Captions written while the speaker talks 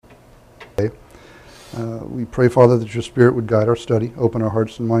We pray, Father, that your Spirit would guide our study, open our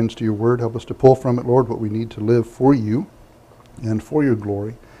hearts and minds to your word, help us to pull from it, Lord, what we need to live for you and for your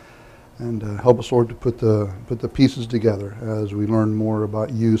glory. And help us, Lord, to put the pieces together as we learn more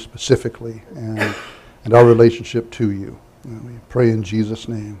about you specifically and our relationship to you. And we pray in Jesus'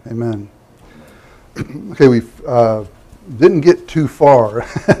 name. Amen. Okay, we didn't get too far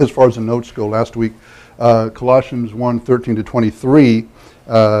as the notes go last week. Colossians 1:13-23.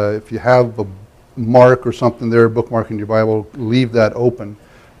 If you have a mark or something there, bookmark in your Bible, leave that open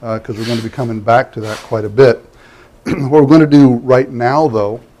because we're going to be coming back to that quite a bit. What we're going to do right now,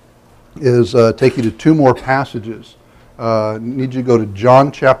 though, is take you to two more passages. Need you to go to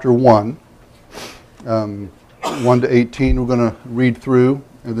John chapter 1, 1-18. We're going to read through,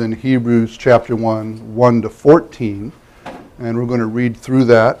 and then Hebrews chapter 1, 1-14, and we're going to read through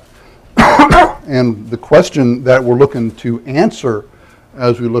that. And the question that we're looking to answer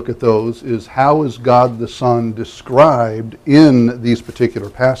as we look at those is, how is God the Son described in these particular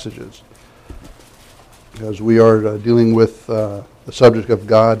passages? Because we are dealing with the subject of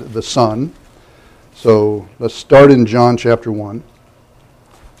God the Son. So let's start in John chapter 1.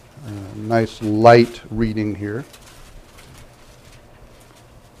 Nice light reading here.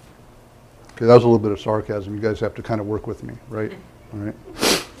 Okay, that was a little bit of sarcasm. You guys have to kind of work with me, right? All right.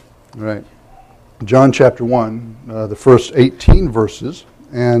 All right. John chapter 1, the first 18 verses.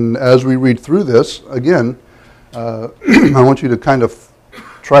 And as we read through this, again, I want you to kind of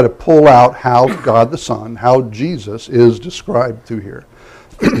try to pull out how God the Son, how Jesus is described through here.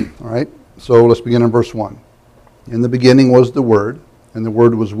 All right, so let's begin in verse 1. In the beginning was the Word, and the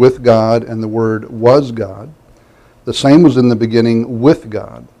Word was with God, and the Word was God. The same was in the beginning with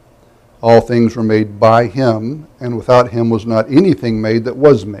God. All things were made by him, and without him was not anything made that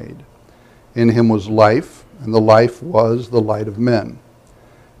was made. In him was life, and the life was the light of men.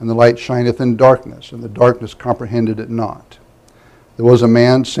 And the light shineth in darkness, and the darkness comprehended it not. There was a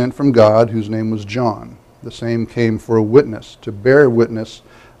man sent from God, whose name was John. The same came for a witness, to bear witness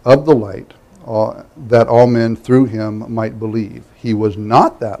of the light, that all men through him might believe. He was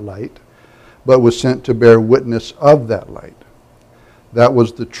not that light, but was sent to bear witness of that light. That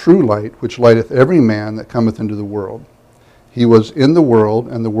was the true light, which lighteth every man that cometh into the world. He was in the world,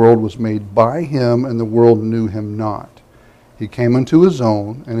 and the world was made by him, and the world knew him not. He came unto his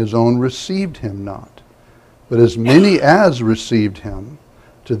own, and his own received him not. But as many as received him,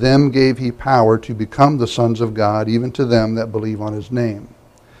 to them gave he power to become the sons of God, even to them that believe on his name,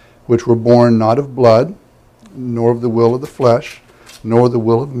 which were born not of blood, nor of the will of the flesh, nor the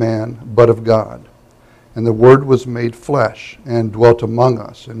will of man, but of God. And the Word was made flesh, and dwelt among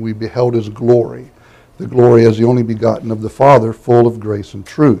us, and we beheld his glory, the glory as the only begotten of the Father, full of grace and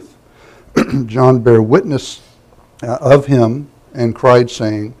truth. John bare witness of him, and cried,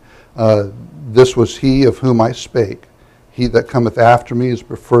 saying, this was he of whom I spake. He that cometh after me is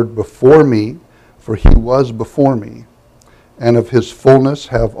preferred before me, for he was before me. And of his fullness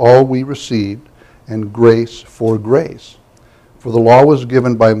have all we received, and grace for grace. For the law was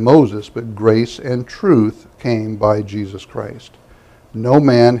given by Moses, but grace and truth came by Jesus Christ. No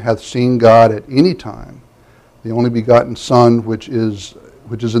man hath seen God at any time. The only begotten Son, which is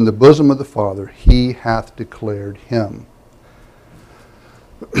in the bosom of the Father, he hath declared him.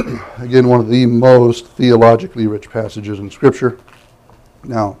 Again, one of the most theologically rich passages in Scripture.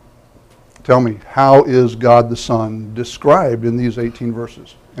 Now, tell me, how is God the Son described in these 18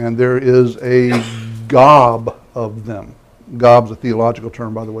 verses? And there is a gob of them. Gob's a theological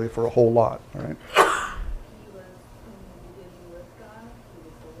term, by the way, for a whole lot. All right. He was in the beginning with God. He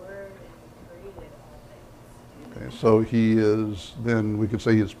was the Word, and he created all things. Okay, so he is, then we could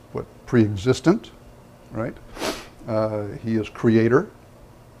say he is what, pre-existent, right? He is creator,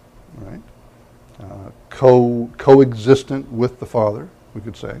 right? Coexistent with the Father, we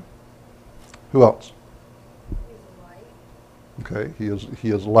could say. Who else? He's a light. Okay, he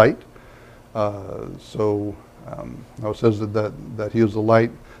is light. Now it says that he is the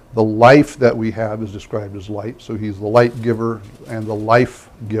light. The life that we have is described as light. So he's the light giver and the life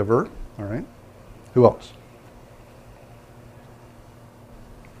giver. All right. Who else?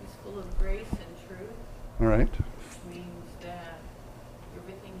 He's full of grace and truth. All right. Which means that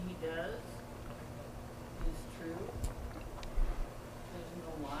everything he does is true. There's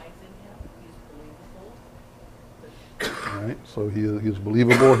no lies in him. He's believable. All right. So he is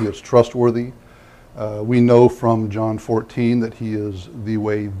believable. He is trustworthy. We know from John 14 that he is the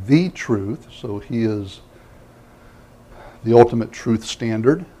way, the truth. So he is the ultimate truth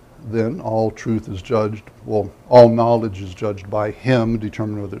standard. Then all truth is judged, all knowledge is judged by him,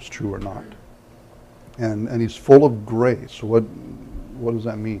 determining whether it's true or not. And he's full of grace. So what does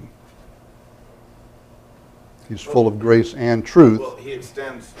that mean? He's full of grace and truth. Well, he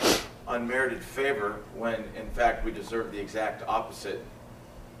extends unmerited favor when, in fact, we deserve the exact opposite.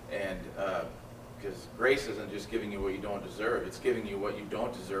 And because grace isn't just giving you what you don't deserve, it's giving you what you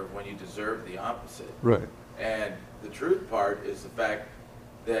don't deserve when you deserve the opposite. Right. And the truth part is the fact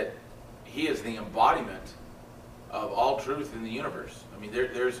that he is the embodiment of all truth in the universe. I mean,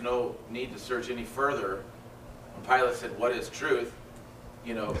 there's no need to search any further. When Pilate said, "What is truth?"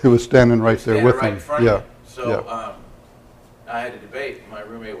 You know, He was standing right there with right him. in front Yeah. of him. So I had a debate. My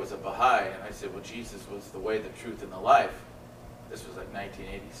roommate was a Baha'i, and I said, "Well, Jesus was the way, the truth, and the life." This was like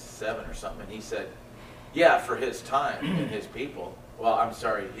 1987 or something. And he said, "Yeah, for his time and his people." Well, I'm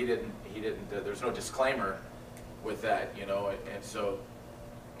sorry, he didn't. There's no disclaimer with that, you know. And so,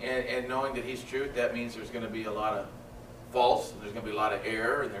 and knowing that he's truth, that means there's going to be a lot of false. There's going to be a lot of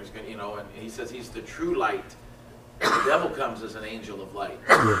error, and there's going, you know. And he says he's the true light. The devil comes as an angel of light.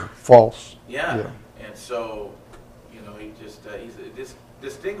 Yeah. False. Yeah. Yeah. And so, you know, he's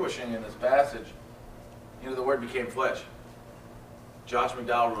distinguishing in this passage, you know, the word became flesh. Josh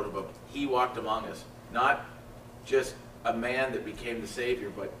McDowell wrote a book, He Walked Among Us. Not just a man that became the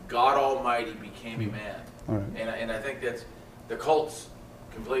Savior, but God Almighty became a man. All right. And I think that's, the cults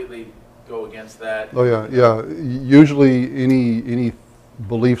completely go against that. Oh yeah, yeah. Usually, any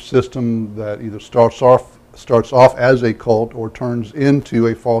belief system that either starts off as a cult or turns into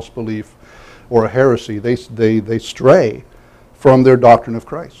a false belief or a heresy, they stray from their doctrine of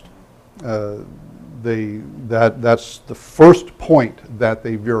Christ. That's the first point that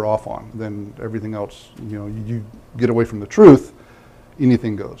they veer off on. Then everything else, you know, you get away from the truth,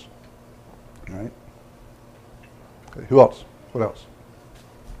 anything goes. All right. Okay. Who else? What else?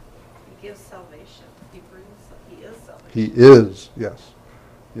 He gives salvation. He is salvation. He is, yes.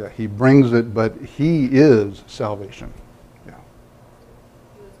 Yeah, he brings it, but he is salvation. Yeah.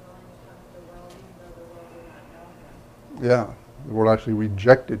 He was willing to come to the world even though the world did not know him. Yeah. The world actually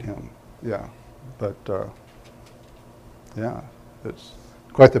rejected him. Yeah. But yeah, it's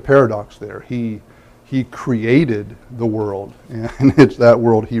quite the paradox there. He created the world, and it's that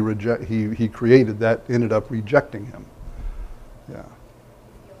world he created that ended up rejecting him. Yeah. He's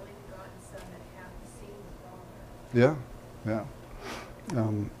the only begotten Son that hath seen the Father. Yeah, yeah.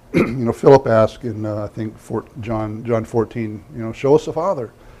 You know, Philip asked in I think John 14, you know, show us the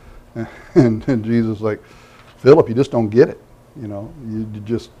Father, and Jesus is like, Philip, you just don't get it. You know, you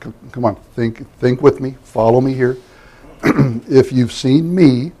just come on, think with me, follow me here. If you've seen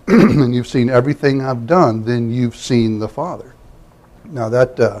me and you've seen everything I've done, then you've seen the Father. Now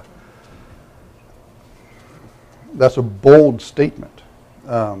that's a bold statement,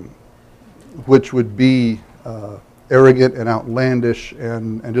 which would be arrogant and outlandish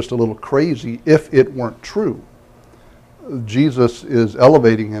and just a little crazy if it weren't true. Jesus is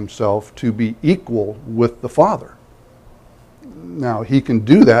elevating himself to be equal with the Father. Now, he can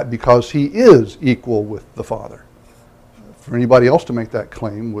do that because he is equal with the Father. For anybody else to make that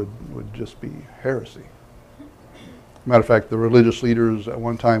claim would just be heresy. Matter of fact, the religious leaders at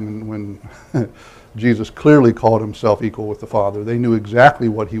one time when Jesus clearly called himself equal with the Father, they knew exactly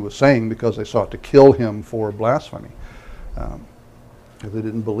what he was saying because they sought to kill him for blasphemy. Because they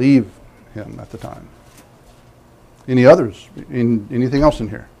didn't believe him at the time. Any others? Anything else in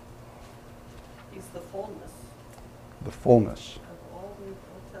here? He's the fullness The fullness. of all the Old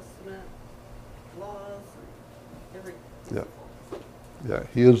Testament laws and everything. Yeah. Yeah,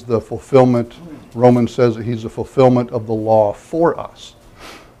 he is the fulfillment. Romans says that he's the fulfillment of the law for us.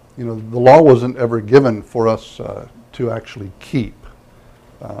 You know, the law wasn't ever given for us to actually keep,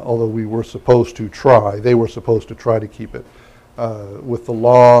 although we were supposed to try. They were supposed to try to keep it. With the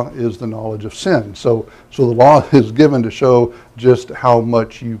law is the knowledge of sin. So the law is given to show just how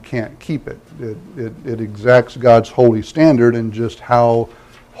much you can't keep it. It exacts God's holy standard and just how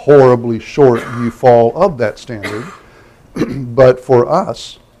horribly short you fall of that standard. But for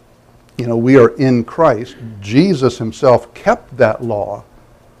us, you know, we are in Christ. Jesus himself kept that law.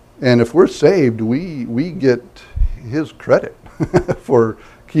 And if we're saved, we get his credit for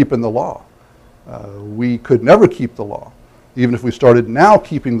keeping the law. We could never keep the law. Even if we started now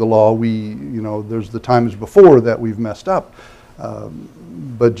keeping the law, there's the times before that we've messed up.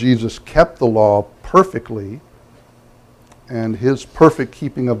 But Jesus kept the law perfectly, and his perfect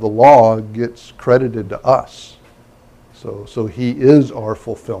keeping of the law gets credited to us. So he is our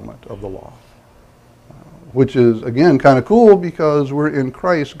fulfillment of the law, which is, again, kind of cool because we're in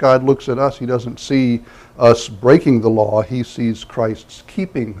Christ. God looks at us. He doesn't see us breaking the law. He sees Christ's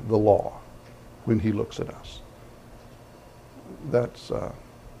keeping the law when he looks at us. That's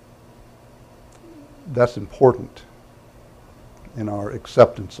important in our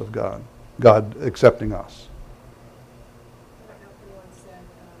acceptance of God, God accepting us.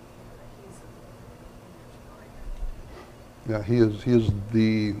 Yeah, he is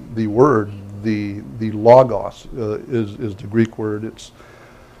the word, the logos is the Greek word.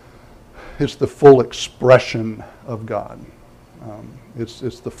 It's the full expression of God.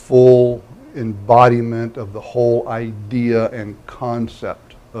 It's the full embodiment of the whole idea and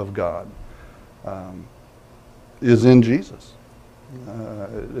concept of God. Is in Jesus.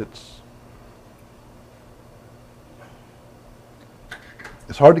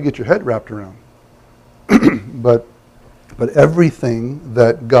 It's hard to get your head wrapped around, but everything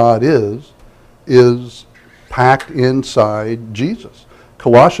that God is packed inside Jesus.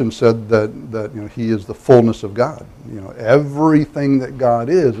 Colossians said that He is the fullness of God. Everything that God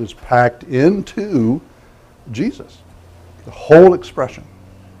is packed into Jesus, the whole expression,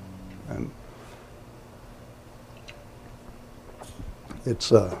 and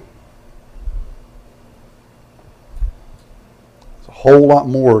it's a whole lot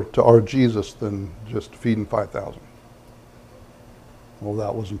more to our Jesus than just feeding 5,000. Well,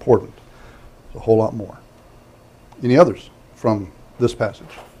 that was important. It's a whole lot more. Any others from this passage?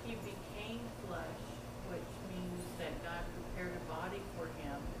 He became flesh, which means that God prepared a body for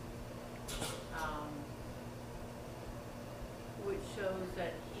him, which shows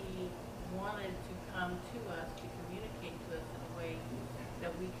that he wanted to come to us to communicate to us in a way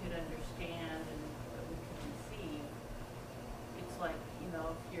that we could understand and that we could receive. It's like,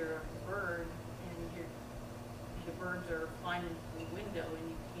 if you're a bird and the birds are flying into the window and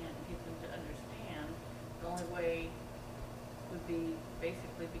you can't get them to understand, the only way would be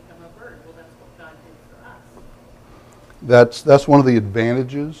basically become a bird. Well, that's what God did for us. That's one of the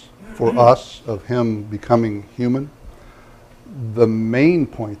advantages for us of Him becoming human. The main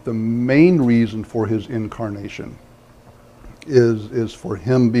point, the main reason for His incarnation is for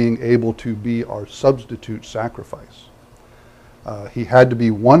Him being able to be our substitute sacrifice. He had to be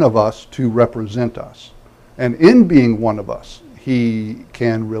one of us to represent us. And in being one of us, He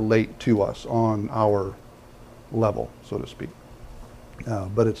can relate to us on our level, so to speak.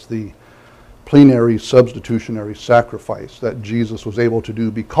 But it's the plenary substitutionary sacrifice that Jesus was able to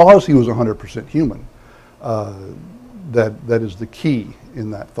do because He was 100% human. That is the key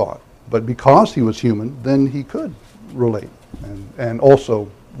in that thought. But because He was human, then He could relate and also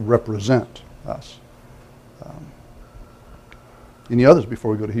represent us. Any others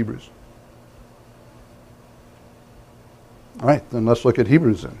before we go to Hebrews? All right, then let's look at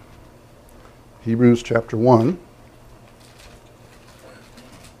Hebrews then. Hebrews chapter 1.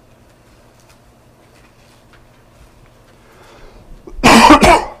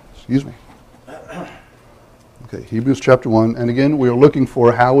 Excuse me. Okay, Hebrews chapter 1. And again, we are looking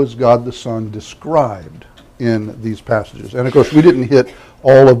for how is God the Son described in these passages. And of course, we didn't hit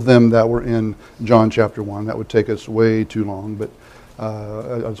all of them that were in John chapter 1. That would take us way too long. But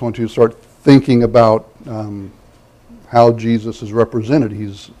I just want to start thinking about how Jesus is represented.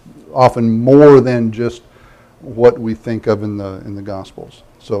 He's often more than just what we think of in the Gospels.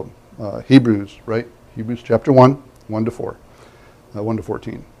 So Hebrews, right? Hebrews chapter 1, 1 to 4, 1 to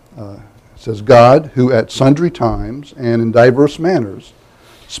 14. It says, God, who at sundry times and in diverse manners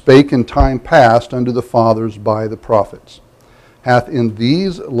spake in time past unto the fathers by the prophets, hath in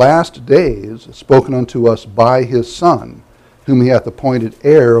these last days spoken unto us by His Son, whom He hath appointed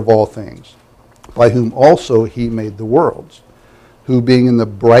heir of all things, by whom also He made the worlds, who being in the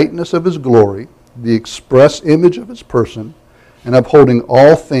brightness of His glory, the express image of His person, and upholding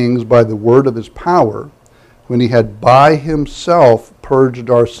all things by the word of His power, when He had by Himself purged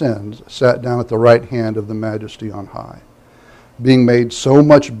our sins, sat down at the right hand of the Majesty on high, being made so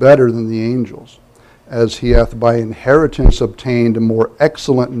much better than the angels, as He hath by inheritance obtained a more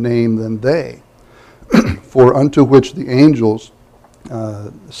excellent name than they. For unto which the angels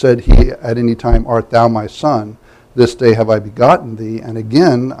said He at any time, Art thou my Son? This day have I begotten thee, and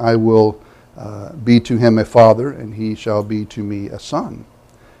again I will be to him a father, and he shall be to me a son.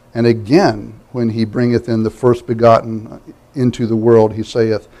 And again, when He bringeth in the first begotten into the world, He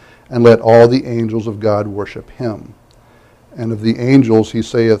saith, And let all the angels of God worship Him. And of the angels He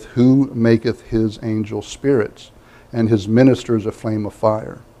saith, Who maketh His angels spirits, and His ministers a flame of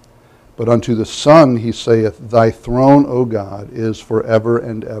fire. But unto the Son He saith, Thy throne, O God, is forever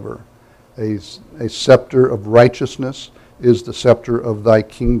and ever. A scepter of righteousness is the scepter of Thy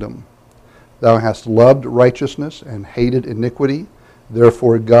kingdom. Thou hast loved righteousness and hated iniquity.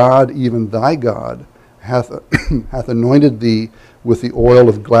 Therefore God, even Thy God, hath anointed Thee with the oil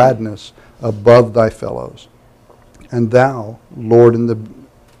of gladness above Thy fellows. And Thou, Lord, in the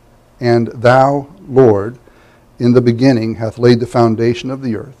beginning hath laid the foundation of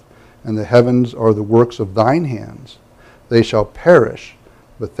the earth, and the heavens are the works of Thine hands. They shall perish,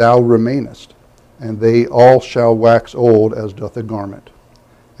 but Thou remainest, and they all shall wax old as doth a garment.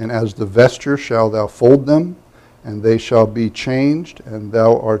 And as the vesture shalt thou fold them, and they shall be changed, but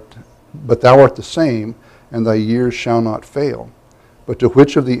thou art the same, and thy years shall not fail. But to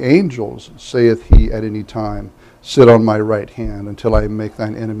which of the angels saith he at any time, Sit on my right hand until I make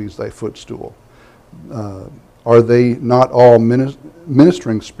thine enemies thy footstool? Are they not all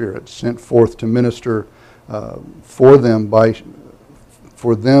ministering spirits sent forth to minister for them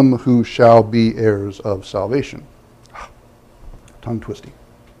who shall be heirs of salvation? Tongue twisty.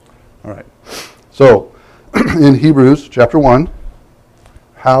 All right. So, in Hebrews chapter 1,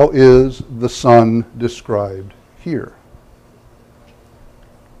 how is the Son described here?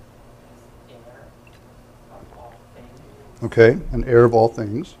 Heir of all things. Okay, an heir of all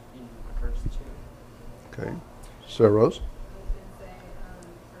things. In verse 2. Okay. Saros. I was going to say,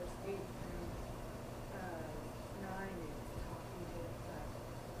 verse 8 through 9 is talking with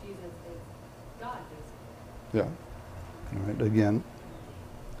Jesus is God, basically. Yeah. All right. Again,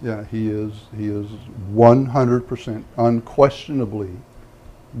 yeah, he is 100% unquestionably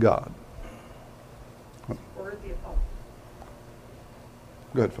God. Worthy of all.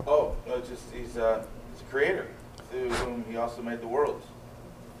 Go ahead, Phil. Oh, no, he's a creator through whom he also made the worlds.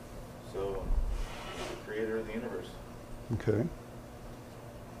 So, he's the creator of the universe. Okay.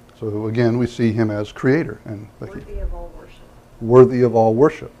 So again, we see him as creator and Worthy of all worship. worthy of all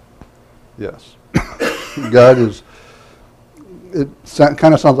worship. Yes. God is, it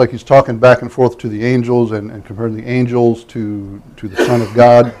kind of sounds like he's talking back and forth to the angels and comparing the angels to the Son of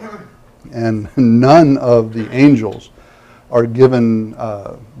God. And none of the angels are given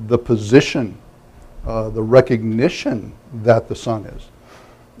the position, the recognition that the Son is.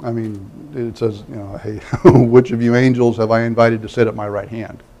 I mean, it says, hey, which of you angels have I invited to sit at my right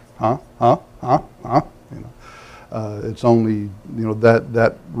hand? Huh? It's only,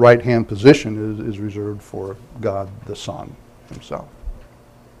 that right-hand position is reserved for God the Son himself.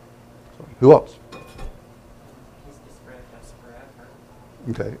 So, who else? He's described as forever.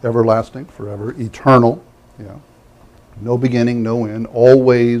 Okay, everlasting, forever, eternal, yeah. No beginning, no end,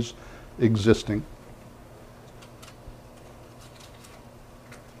 always existing.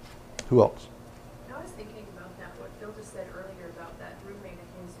 Who else? I was thinking about that, what Phil just said earlier about that roommate of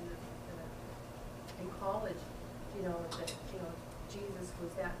his in college, that, Jesus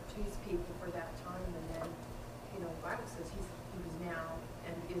was that, Jews people for that time, and then, the Bible says he was now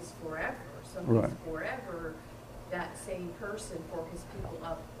and is forever. So Right. he's forever that same person for his people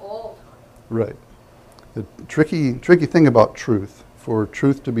of all time. Right. The tricky thing about truth, for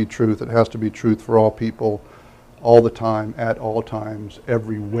truth to be truth, it has to be truth for all people, all the time, at all times,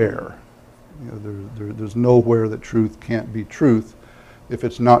 everywhere. There's nowhere that truth can't be truth. If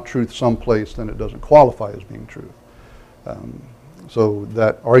it's not truth someplace, then it doesn't qualify as being truth. So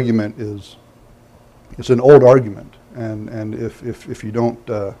that argument it's an old argument, and if you don't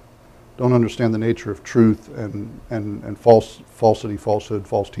understand the nature of truth and falsity, falsehood,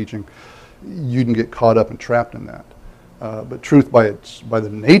 false teaching, you can get caught up and trapped in that. But truth by the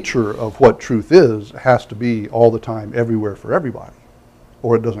nature of what truth is has to be all the time, everywhere, for everybody,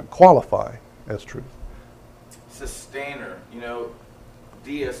 or it doesn't qualify as truth. Sustainer.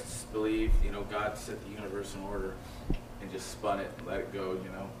 Deists believe, God set the universe in order and just spun it and let it go,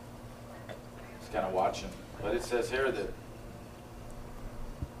 Just kind of watching. But it says here that,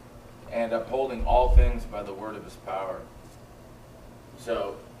 and upholding all things by the word of his power.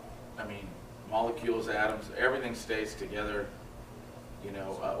 So, molecules, atoms, everything stays together,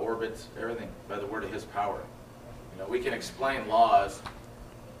 orbits, everything by the word of his power. We can explain laws,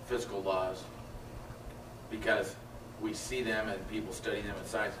 physical laws, because we see them and people study them in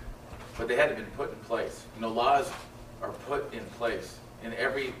science, but they had to be put in place. Laws are put in place in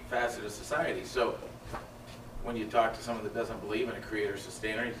every facet of society. So when you talk to someone that doesn't believe in a creator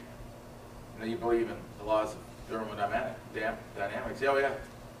sustainer, you believe in the laws of thermodynamics. Oh yeah,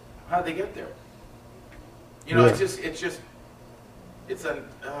 how'd they get there? Yeah. It's an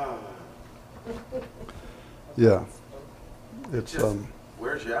Yeah. it It's just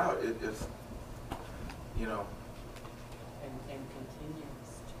wears you out. It's And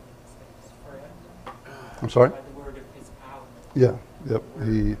continues to exist forever. I'm sorry? By the word of his power. Yeah. Yep.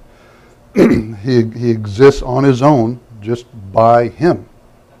 He exists on his own just by him.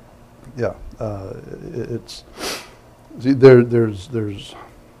 Yeah. It's see, there's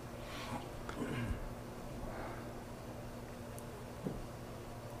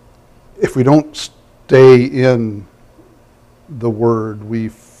if we don't stay in the Word, we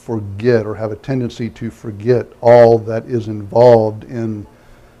forget or have a tendency to forget all that is involved in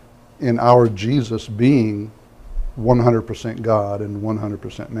our Jesus being 100% God and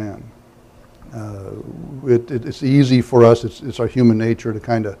 100% man. It's easy for us, it's our human nature to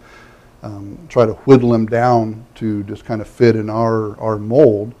kind of try to whittle him down to just kind of fit in our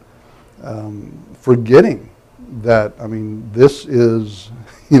mold, forgetting that, I mean, this is,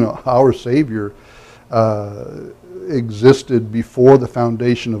 our Savior existed before the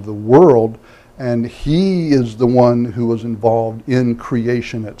foundation of the world, and he is the one who was involved in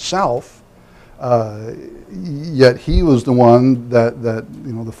creation itself. Yet he was the one that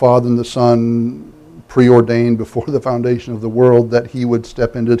the Father and the Son preordained before the foundation of the world that he would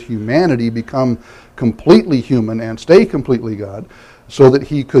step into humanity, become completely human and stay completely God, so that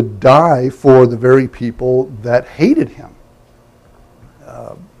he could die for the very people that hated him.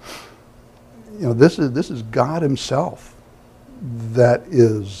 This is God himself that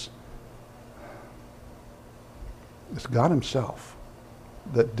is. It's God himself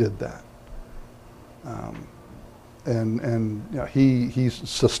that did that. He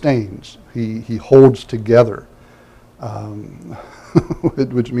sustains, he holds together,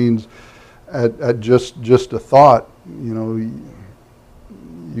 which means at just a thought,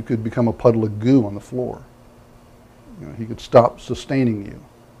 you could become a puddle of goo on the floor. He could stop sustaining you.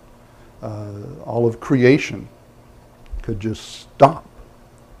 All of creation could just stop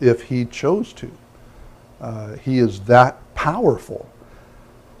if he chose to. He is that powerful.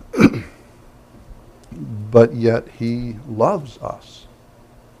 But yet he loves us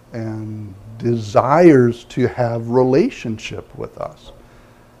and desires to have relationship with us.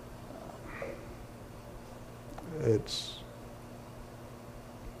 It's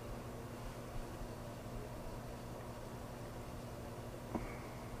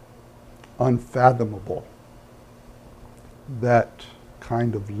unfathomable, that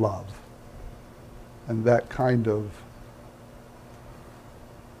kind of love and that kind of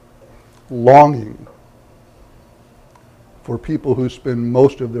longing for people who spend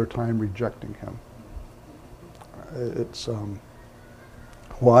most of their time rejecting him. It's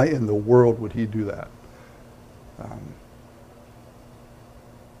why in the world would he do that?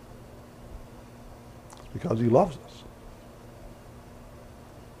 It's because he loves us,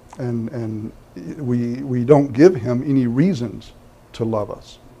 and we don't give him any reasons to love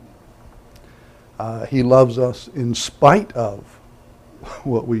us. He loves us in spite of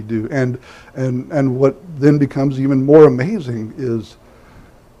what we do. And what then becomes even more amazing is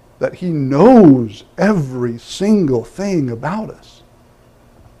that he knows every single thing about us.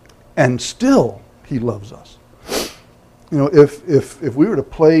 And still he loves us. If we were to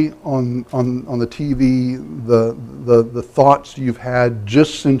play on the TV the thoughts you've had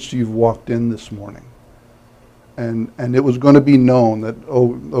just since you've walked in this morning, and it was going to be known that,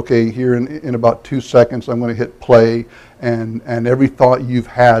 here in about 2 seconds I'm going to hit play, and every thought you've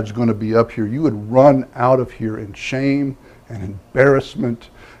had is going to be up here, you would run out of here in shame and embarrassment,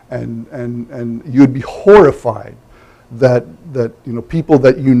 and you would be horrified that people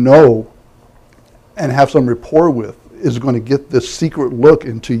that you know and have some rapport with is going to get this secret look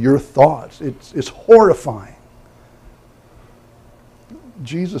into your thoughts. It's horrifying.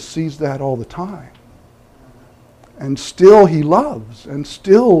 Jesus sees that all the time. And still he loves, and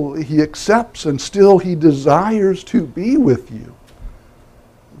still he accepts, and still he desires to be with you.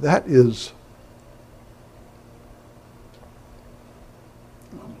 That is,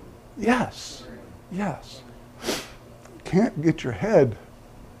 yes. Can't get your head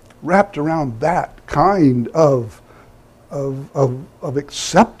wrapped around that kind of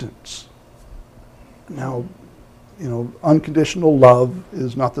acceptance. Now, unconditional love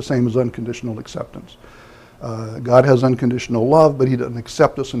is not the same as unconditional acceptance. God has unconditional love, but he doesn't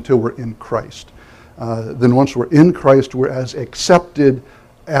accept us until we're in Christ. Then once we're in Christ, we're as accepted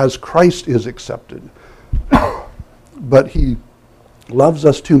as Christ is accepted. But he loves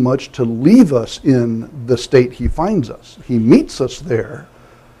us too much to leave us in the state he finds us. He meets us there,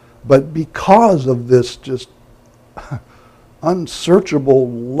 but because of this just unsearchable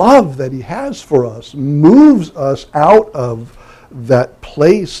love that he has for us, moves us out of that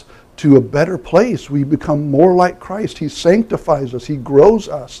place to a better place. We become more like Christ. He sanctifies us. He grows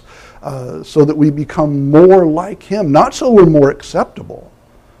us so that we become more like him. Not so we're more acceptable.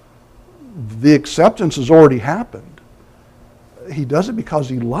 The acceptance has already happened. He does it because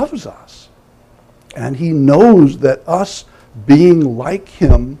he loves us. And he knows that us being like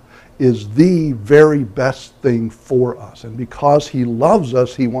him is the very best thing for us. And because he loves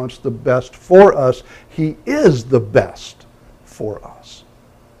us, he wants the best for us. He is the best for us.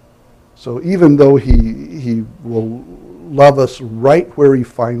 So even though he will love us right where he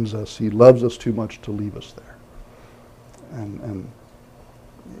finds us, he loves us too much to leave us there. And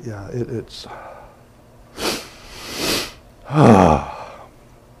it's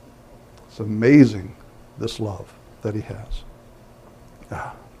amazing, this love that he has.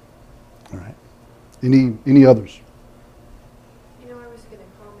 Ah. All right. Any others? You know, I was going to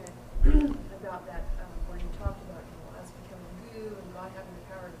comment about that when you talked about us becoming goo and God having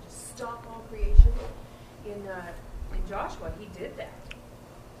the power to just stop all creation. In Joshua, he did that.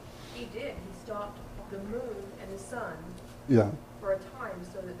 He did. He stopped the moon and the sun Yeah, for a time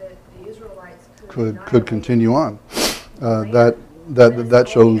so that the Israelites could annihilate continue on. land. That That's that the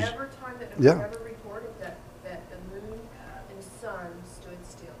shows. only ever time that it was Yeah. ever recorded that the moon and sun stood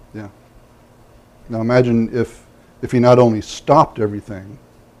still. Yeah. Now imagine if he not only stopped everything,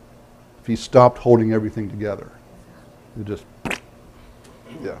 if he stopped holding everything together. It just,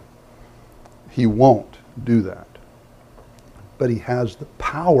 yeah. He won't do that. But he has the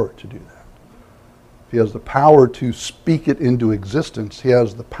power to do that. He has the power to speak it into existence. He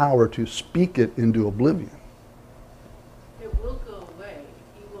has the power to speak it into oblivion. It will go away.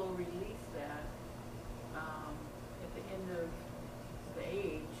 He will release that at the end of the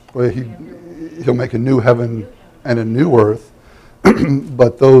age. Well, And there will be he'll make a new heaven new heaven. and a new earth,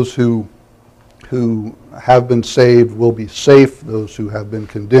 but those who have been saved will be safe. Those who have been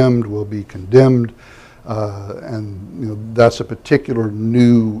condemned will be condemned, and that's a particular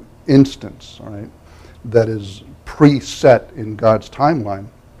new instance, all right, that is preset in God's timeline,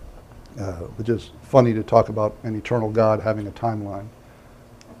 which is funny to talk about an eternal God having a timeline.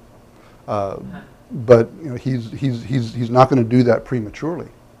 But he's not going to do that prematurely.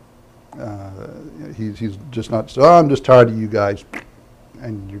 He's just not. So I'm just tired of you guys,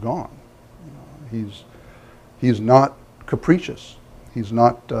 and you're gone. He's not capricious. He's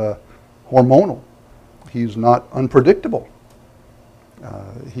not hormonal. He's not unpredictable.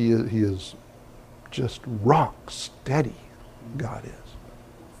 He is just rock steady. God is. It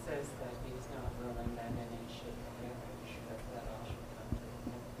says that he's not willing that any should perish, but that all should come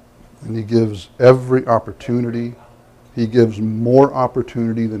to And he gives every opportunity. He gives more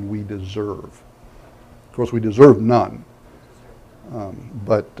opportunity than we deserve. Of course, we deserve none.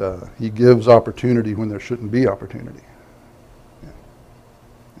 But he gives opportunity when there shouldn't be opportunity. Yeah.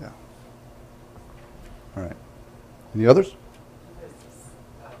 Yeah. All right. Any others? This is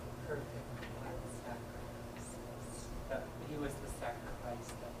perfect sacrifice. He was the sacrifice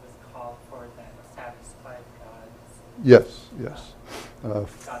that was called for that satisfied God's, Yes. Yes. God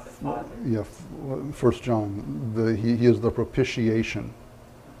the Father. Yeah. 1 John. He is the propitiation.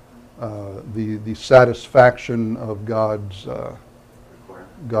 The satisfaction of God's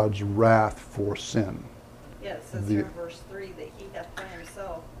wrath for sin. Yeah, it says The- here in verse 3 that he hath by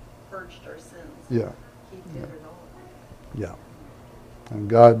himself purged our sins. Yeah. He did it all. Yeah. And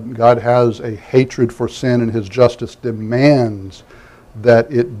God has a hatred for sin, and his justice demands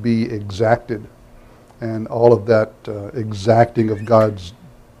that it be exacted. And all of that exacting of God's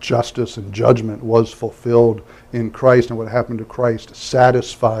justice and judgment was fulfilled in Christ, and what happened to Christ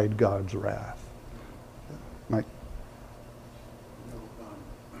satisfied God's wrath. Mike?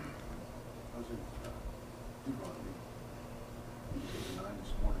 I was in Deuteronomy 9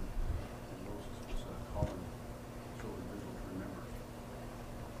 this morning, and Moses was calling the children of Israel to remember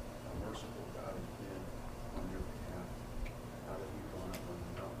how merciful God has been on your behalf, how that you've gone up on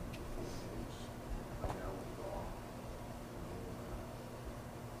the mountain for 40 days, how now with law,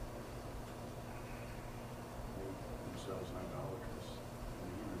 made themselves idolatrous, and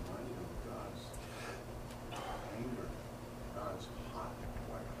he reminded them of God's anger, God's hot,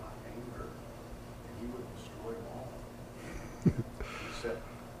 white hot anger, and he would destroy them all. Except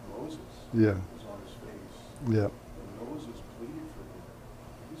Moses Yeah. was on his face. Yeah. And Moses pleaded for them.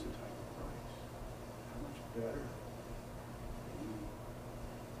 He's a type of Christ. How much better than you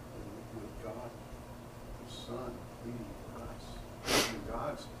with God, the Son, pleading for us. And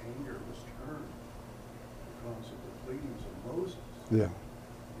God's anger was turned because of the pleadings of Moses. Yeah.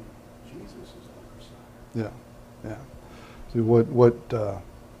 And Jesus is on our side. Yeah. Yeah. See what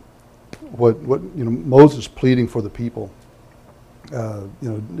Moses pleading for the people.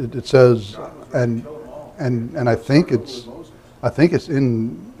 It says, God was ready to and kill them all. and I think Struggled it's with Moses. I think it's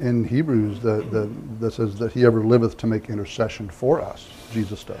in Hebrews that says that he ever liveth to make intercession for us.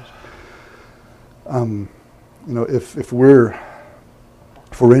 Jesus does. If we're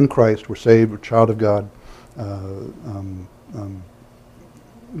in Christ, we're saved, we're a child of God.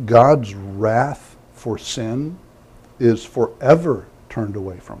 God's wrath for sin is forever turned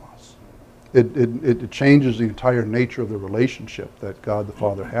away from us. It changes the entire nature of the relationship that God the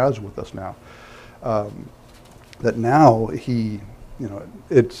Father has with us now. That now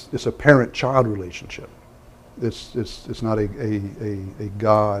it's a parent-child relationship. It's not a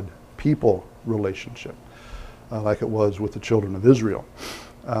God-people relationship like it was with the children of Israel.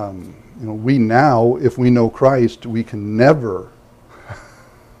 We now, if we know Christ, we can never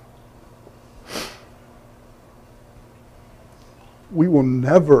we will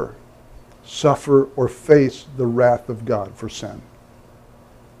never suffer or face the wrath of God for sin.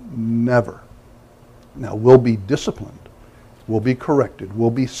 Never. Now, we'll be disciplined. We'll be corrected.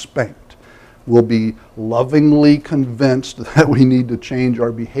 We'll be spanked. We'll be lovingly convinced that we need to change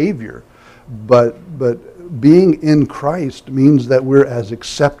our behavior. But being in Christ means that we're as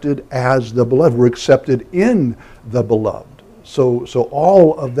accepted as the beloved. We're accepted in the beloved. So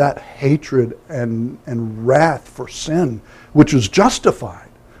all of that hatred and wrath for sin, which was justified,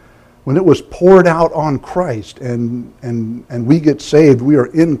 when it was poured out on Christ and we get saved, we are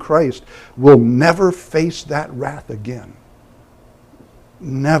in Christ, we'll never face that wrath again.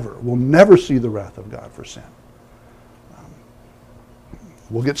 Never. We'll never see the wrath of God for sin.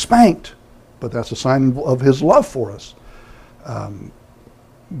 We'll get spanked, but that's a sign of His love for us.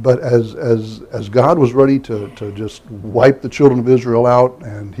 But as God was ready to just wipe the children of Israel out,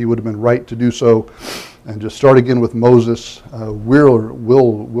 and He would have been right to do so, and just start again with Moses,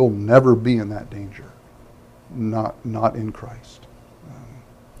 we'll never be in that danger. Not in Christ.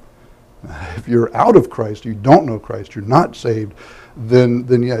 If you're out of Christ, you don't know Christ, you're not saved,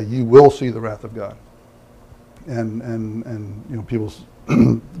 then yeah, you will see the wrath of God. And people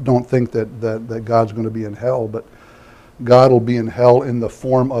don't think that God's going to be in hell, but God will be in hell in the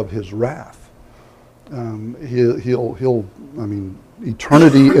form of His wrath.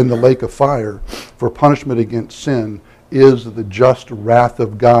 Eternity in the lake of fire for punishment against sin is the just wrath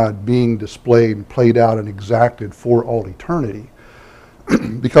of God being displayed and played out and exacted for all eternity.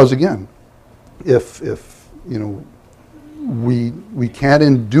 Because again, if we can't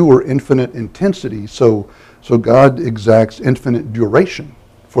endure infinite intensity, so God exacts infinite duration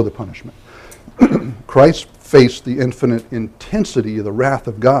for the punishment. Christ faced the infinite intensity of the wrath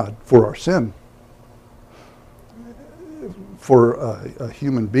of God for our sin. For a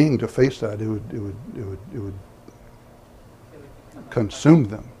human being to face that, it would consume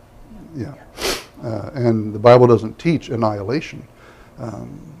them. Yeah, and the Bible doesn't teach annihilation.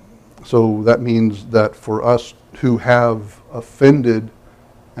 So that means that for us who have offended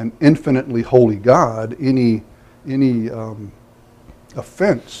an infinitely holy God, any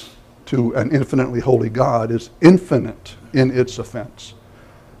offense to an infinitely holy God is infinite in its offense.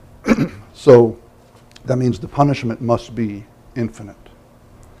 So that means the punishment must be infinite.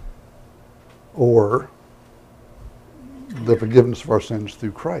 Or the forgiveness of our sins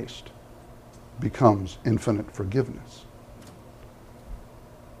through Christ becomes infinite forgiveness.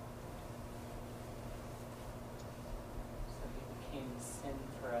 So He became sin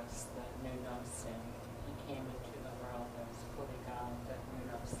for us that knew no sin. He came into the world as fully God that knew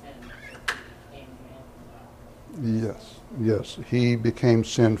no sin. So He became man. Yes. He became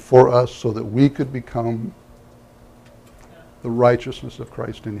sin for us so that we could become the righteousness of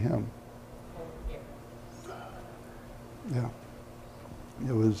Christ in Him. Yeah.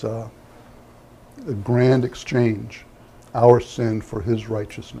 It was a grand exchange, our sin for His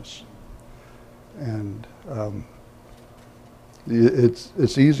righteousness. And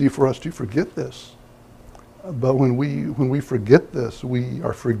it's easy for us to forget this. But when we forget this, we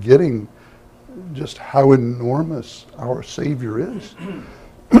are forgetting just how enormous our Savior is.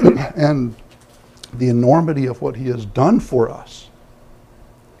 And the enormity of what He has done for us.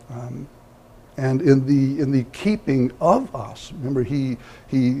 And in the keeping of us. Remember, he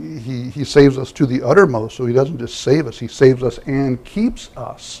saves us to the uttermost, so He doesn't just save us, He saves us and keeps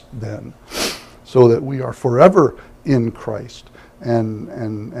us then, so that we are forever in Christ.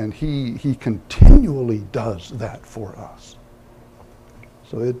 And He continually does that for us.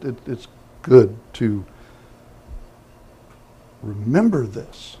 So it's good to remember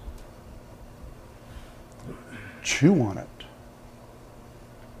this. Chew on it.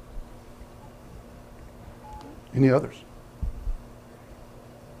 Any others?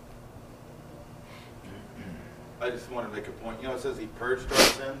 I just want to make a point. It says He purged our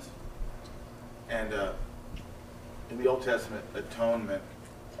sins. And in the Old Testament, atonement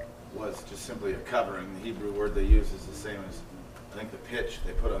was just simply a covering. The Hebrew word they use is the same as, I think, the pitch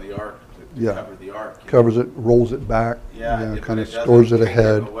they put on the ark to cover the ark. Covers it, rolls it back, kind of stores it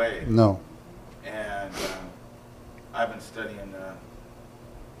ahead. No. And I've been studying,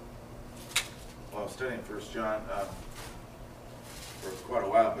 I was studying 1 John for quite a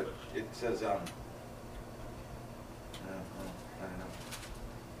while, but it says, I don't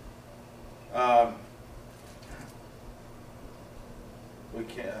know. We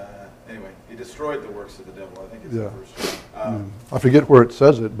can't, anyway, He destroyed the works of the devil. I think it's in 1 I forget where it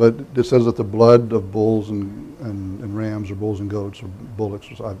says it, but it says that the blood of bulls and rams or bulls and goats or bullocks,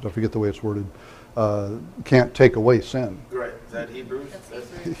 I forget the way it's worded, can't take away sin. Right. Is that Hebrews?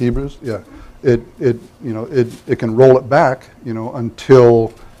 That's Hebrews, yeah. It can roll it back,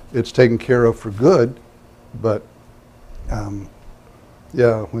 until it's taken care of for good, but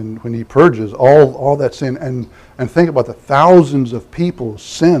when he purges all that sin, and think about the thousands of people's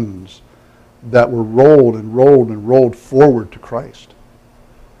sins that were rolled and rolled and rolled forward to Christ.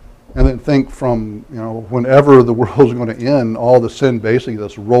 And then think from, whenever the world's going to end, all the sin basically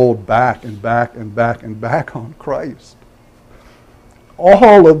that's rolled back and back and back and back on Christ.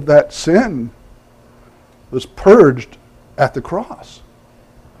 All of that sin was purged at the cross.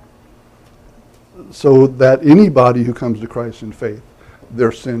 So that anybody who comes to Christ in faith,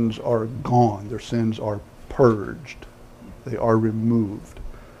 their sins are gone. Their sins are purged. They are removed.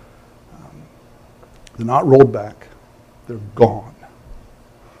 They're not rolled back. They're gone.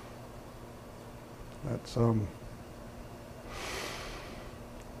 That's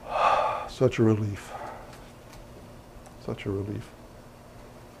such a relief. Such a relief.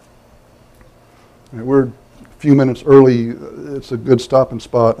 All right, we're a few minutes early. It's a good stopping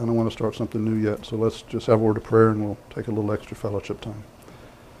spot. I don't want to start something new yet, so let's just have a word of prayer and we'll take a little extra fellowship time.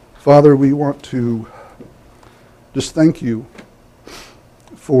 Father, we want to just thank you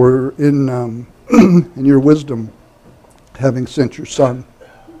for in your wisdom having sent your Son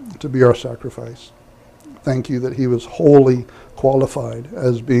to be our sacrifice. Thank you that he was wholly qualified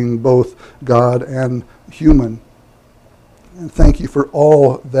as being both God and human. And thank you for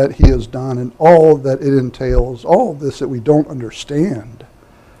all that he has done and all that it entails, all this that we don't understand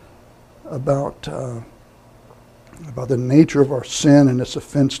about the nature of our sin and its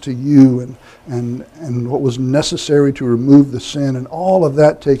offense to you and what was necessary to remove the sin, and all of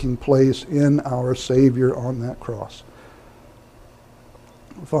that taking place in our Savior on that cross.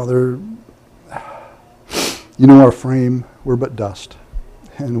 Father, you know our frame, we're but dust,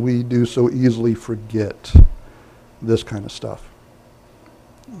 and we do so easily forget this kind of stuff.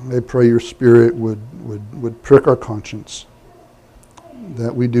 I pray your Spirit would prick our conscience,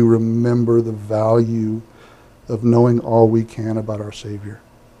 that we do remember the value of knowing all we can about our Savior.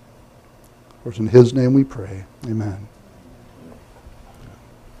 For it's in his name we pray. Amen.